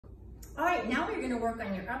All right, now we're gonna work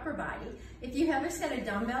on your upper body. If you have a set of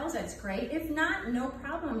dumbbells, that's great. If not, no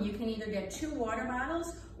problem. You can either get 2 water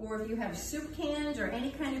bottles, or if you have soup cans or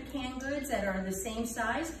any kind of canned goods that are the same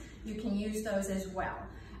size, you can use those as well.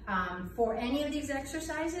 For any of these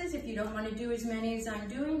exercises, if you don't want to do as many as I'm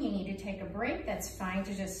doing, you need to take a break. That's fine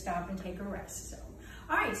to just stop and take a rest. So,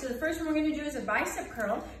 all right, so the first one we're going to do is a bicep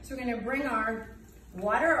curl. So we're going to bring our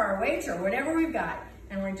water, our weights, or whatever we've got,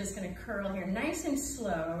 and we're just going to curl here nice and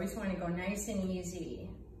slow. Always want to go nice and easy.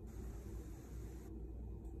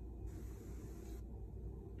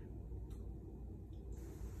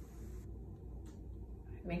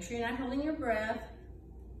 Make sure you're not holding your breath.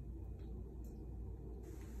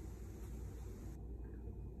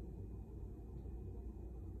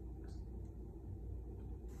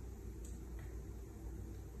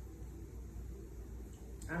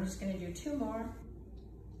 I'm just going to do 2 more.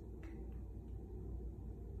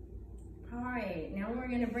 All right, now we're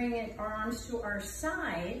going to bring our arms to our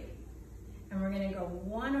side, and we're going to go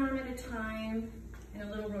 1 arm at a time, and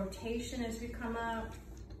a little rotation as we come up.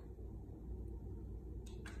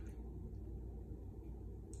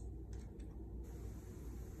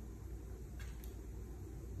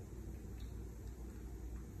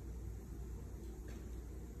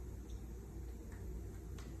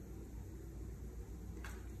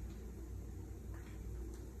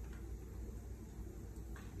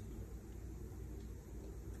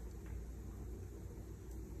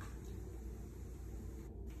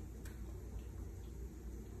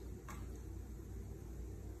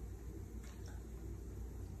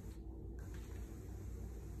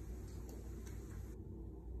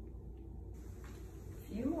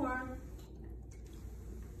 Few more.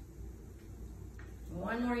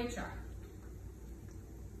 1 more each arm.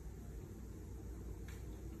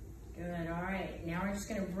 Good, all right. Now we're just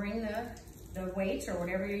gonna bring the weights or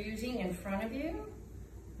whatever you're using in front of you,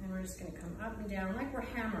 and we're just gonna come up and down like we're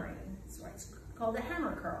hammering. That's why it's called a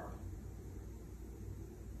hammer curl.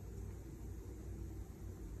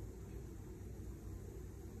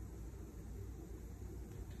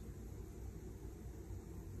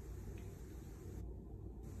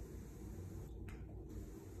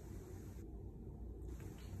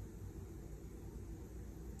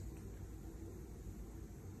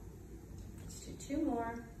 Let's do 2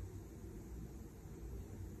 more.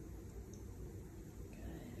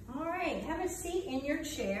 Good. All right, have a seat in your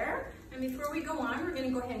chair. And before we go on, we're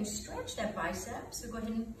gonna go ahead and stretch that bicep. So go ahead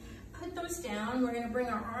and put those down. We're gonna bring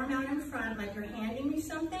our arm out in front like you're handing me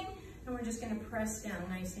something, and we're just gonna press down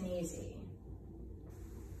nice and easy.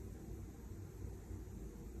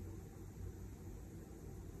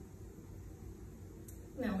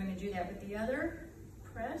 Now we're gonna do that with the other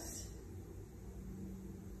press.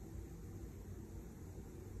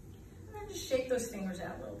 And then just shake those fingers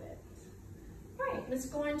out a little bit. All right, let's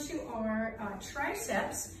go into our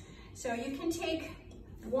triceps. So you can take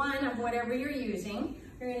 1 of whatever you're using.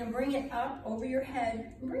 You're gonna bring it up over your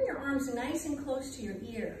head, and bring your arms nice and close to your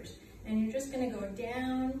ears. And you're just gonna go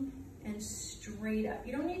down and straight up.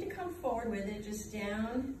 You don't need to come forward with it, just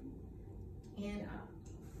down and up.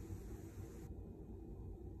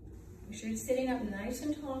 Make sure you're sitting up nice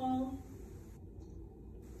and tall.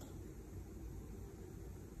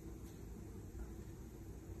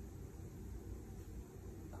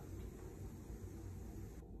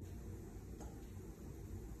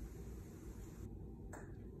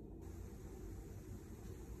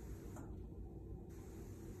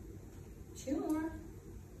 Two more.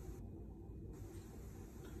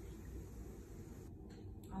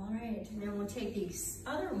 All right, and then we'll take the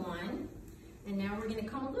other one, and now we're gonna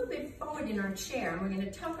come a little bit forward in our chair, and we're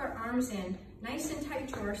gonna tuck our arms in nice and tight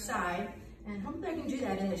to our side, and hopefully I can do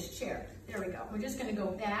that in this chair. There we go. We're just gonna go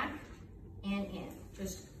back and in.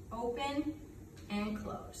 Just open and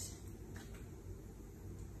close.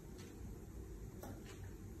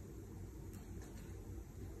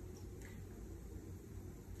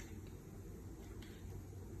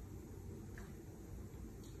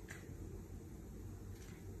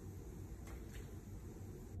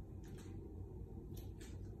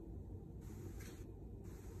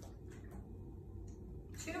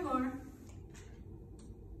 Two more.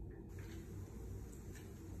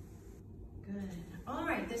 Good. All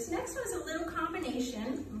right, this next one's a little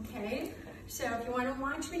combination, okay? So if you want to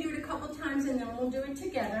watch me do it a couple times, and then we'll do it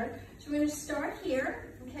together. So we're going to start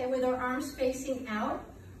here, okay, with our arms facing out.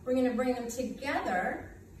 We're going to bring them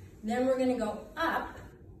together. Then we're going to go up.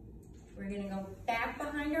 We're going to go back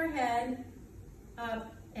behind our head,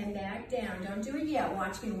 up and back down. Don't do it yet.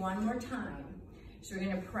 Watch me one more time. So we're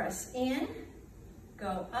going to press in,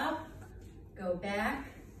 go up, go back,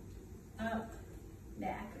 up,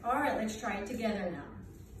 back. All right, let's try it together now.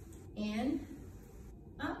 in,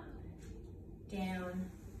 up, down,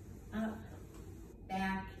 up,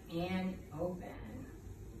 back, and open.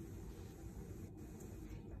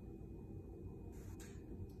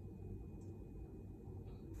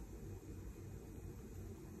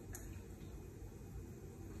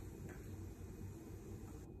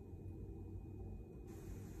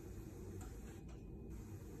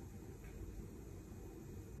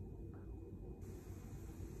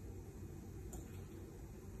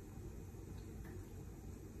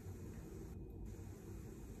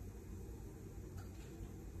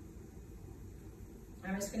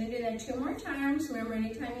 I'm just going to do that 2 more times. Remember,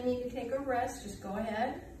 anytime you need to take a rest, just go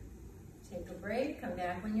ahead, take a break, come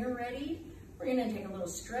back when you're ready. We're going to take a little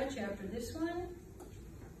stretch after this one.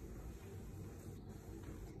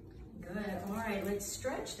 Good. All right, let's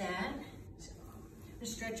stretch that. So, we'll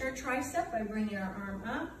stretch our tricep by bringing our arm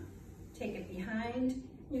up, take it behind.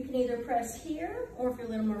 You can either press here, or if you're a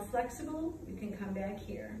little more flexible, you can come back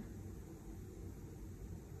here.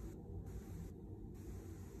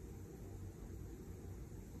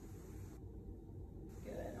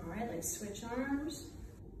 Switch arms.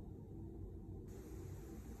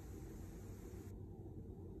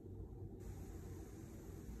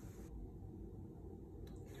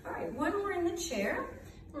 All right, one more in the chair.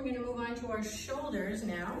 We're going to move on to our shoulders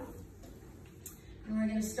now. And we're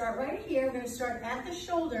going to start right here. We're going to start at the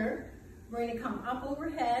shoulder. We're going to come up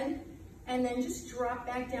overhead and then just drop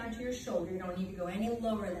back down to your shoulder. You don't need to go any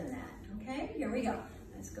lower than that. Okay, here we go.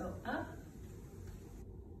 Let's go up.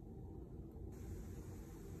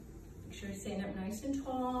 Make sure you're staying up nice and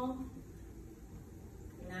tall.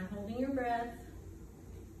 You're not holding your breath.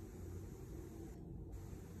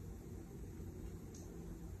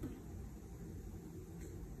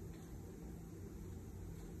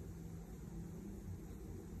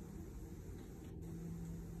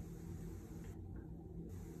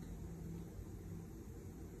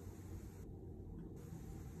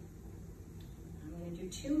 I'm going to do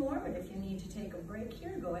 2 more, but if you need to take a break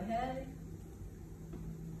here, go ahead.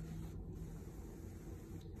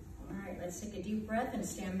 Let's take a deep breath and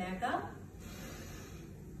stand back up.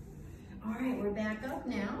 All right, we're back up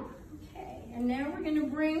now. Okay, and now we're going to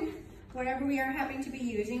bring whatever we are having to be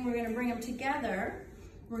using, we're going to bring them together.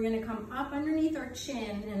 We're going to come up underneath our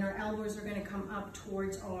chin and our elbows are going to come up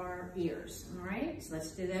towards our ears. All right, so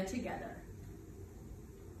let's do that together.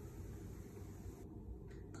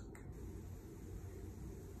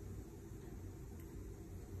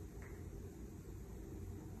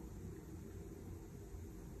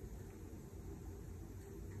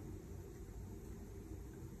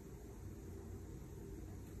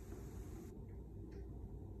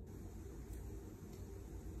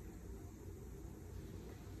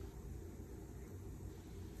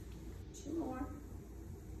 Two more.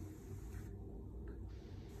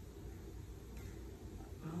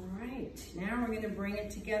 All right, now we're going to bring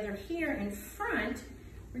it together here in front.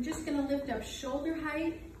 We're just going to lift up shoulder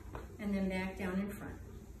height and then back down in front.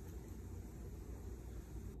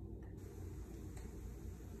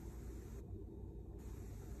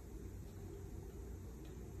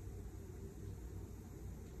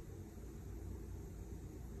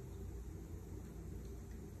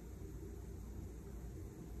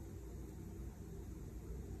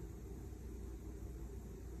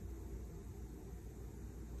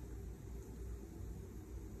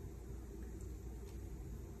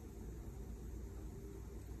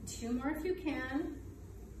 Two more if you can.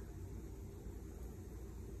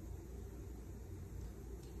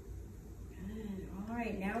 Good. All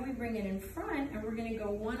right, now we bring it in front and we're going to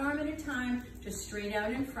go one arm at a time, just straight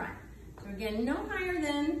out in front. So again, no higher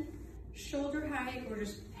than shoulder height or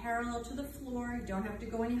just parallel to the floor. You don't have to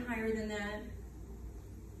go any higher than that.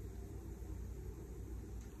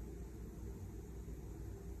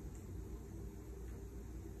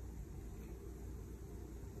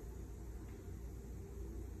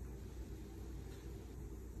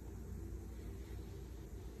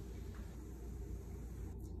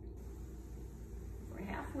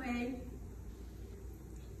 Halfway.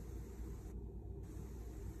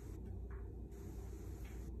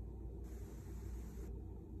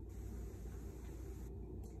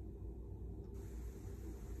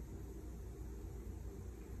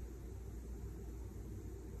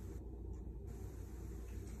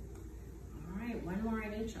 All right, one more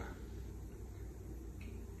on each arm.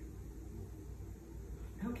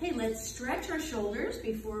 Okay, let's stretch our shoulders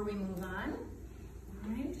before we move on.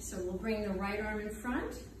 All right, so we'll bring the right arm in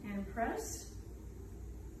front and press.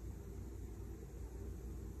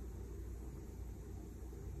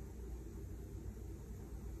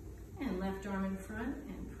 And left arm in front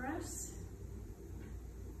and press.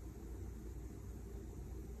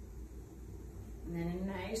 And then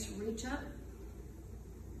a nice reach up.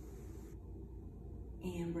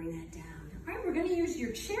 And bring that down. All right, we're gonna use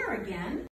your chair again.